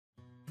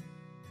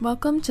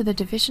Welcome to the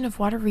Division of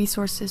Water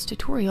Resources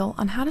tutorial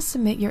on how to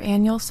submit your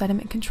annual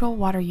sediment control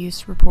water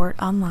use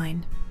report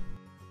online.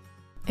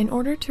 In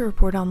order to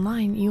report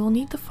online, you will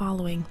need the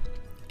following: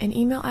 an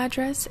email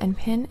address and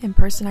PIN and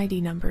person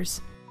ID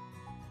numbers.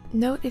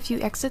 Note, if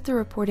you exit the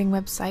reporting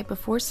website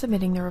before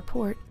submitting the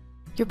report,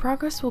 your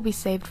progress will be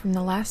saved from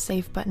the last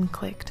save button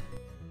clicked.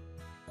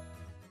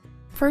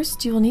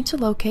 First, you will need to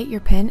locate your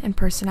PIN and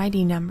person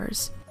ID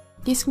numbers.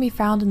 These can be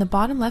found in the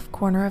bottom left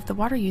corner of the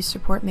water use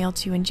report mailed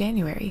to you in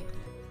January.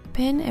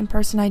 PIN and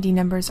person ID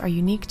numbers are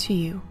unique to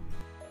you.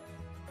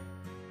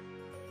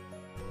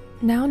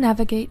 Now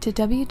navigate to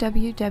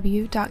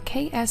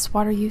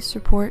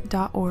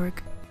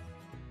www.kswaterUseReport.org.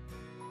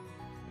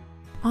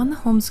 On the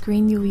home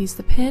screen, you will use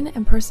the PIN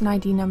and person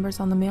ID numbers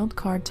on the mailed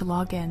card to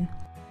log in.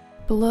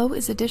 Below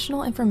is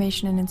additional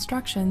information and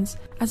instructions,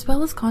 as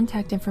well as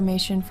contact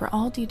information for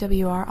all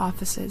DWR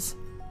offices.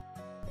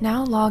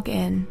 Now log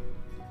in.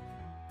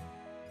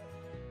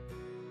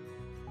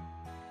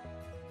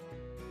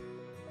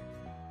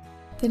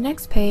 The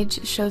next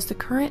page shows the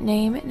current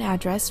name and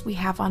address we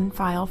have on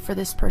file for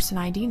this person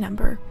ID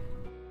number.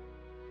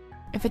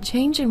 If a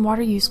change in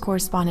water use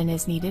correspondent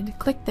is needed,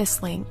 click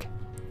this link.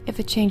 If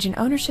a change in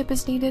ownership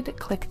is needed,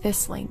 click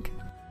this link.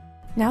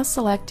 Now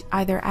select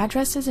either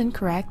address is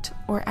incorrect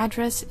or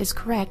address is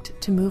correct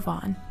to move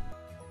on.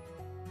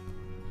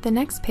 The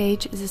next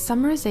page is a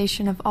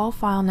summarization of all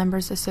file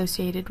numbers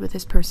associated with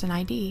this person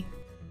ID.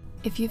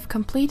 If you've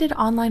completed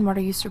online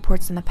water use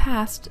reports in the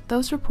past,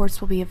 those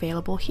reports will be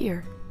available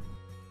here.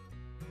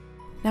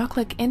 Now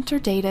click Enter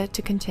Data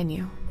to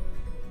continue.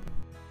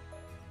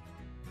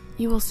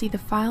 You will see the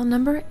file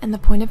number and the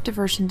point of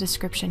diversion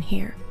description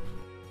here.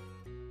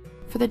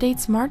 For the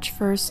dates March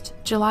 1st,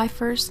 July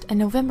 1st, and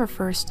November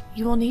 1st,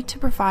 you will need to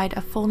provide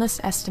a fullness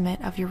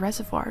estimate of your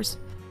reservoirs.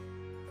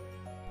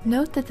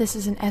 Note that this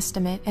is an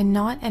estimate and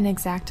not an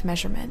exact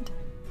measurement.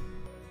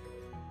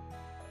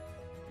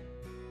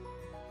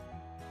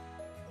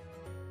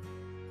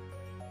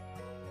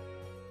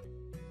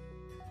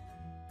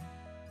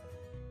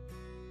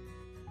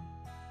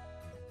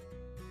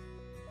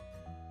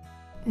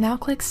 Now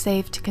click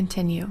Save to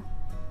continue.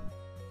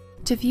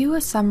 To view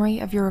a summary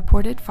of your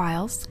reported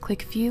files,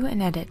 click View and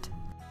Edit.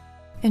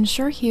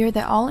 Ensure here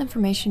that all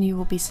information you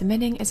will be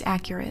submitting is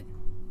accurate.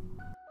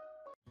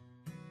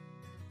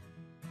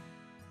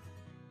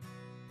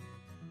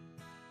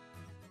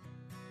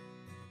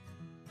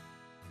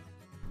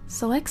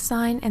 Select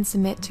Sign and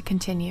Submit to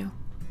continue.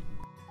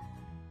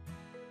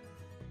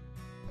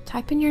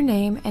 Type in your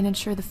name and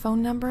ensure the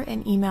phone number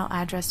and email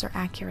address are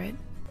accurate.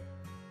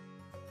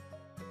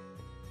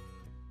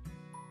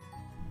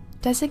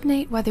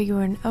 Designate whether you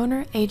are an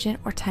owner, agent,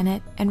 or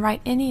tenant and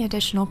write any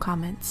additional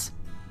comments.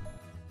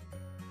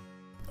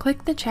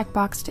 Click the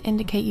checkbox to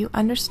indicate you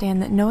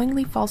understand that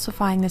knowingly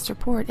falsifying this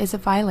report is a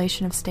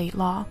violation of state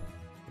law.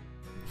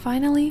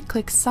 Finally,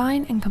 click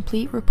Sign and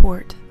Complete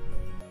Report.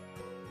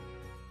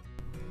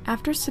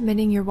 After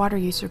submitting your water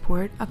use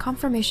report, a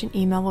confirmation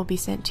email will be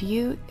sent to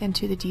you and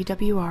to the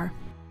DWR.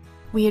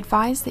 We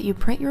advise that you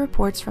print your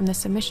reports from the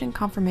submission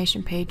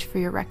confirmation page for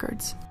your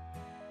records.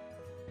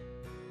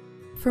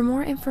 For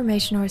more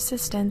information or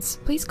assistance,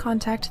 please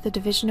contact the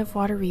Division of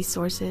Water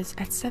Resources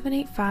at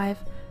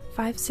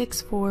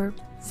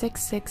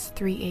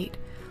 785-564-6638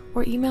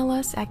 or email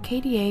us at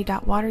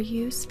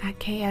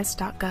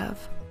kda.wateruse@ks.gov.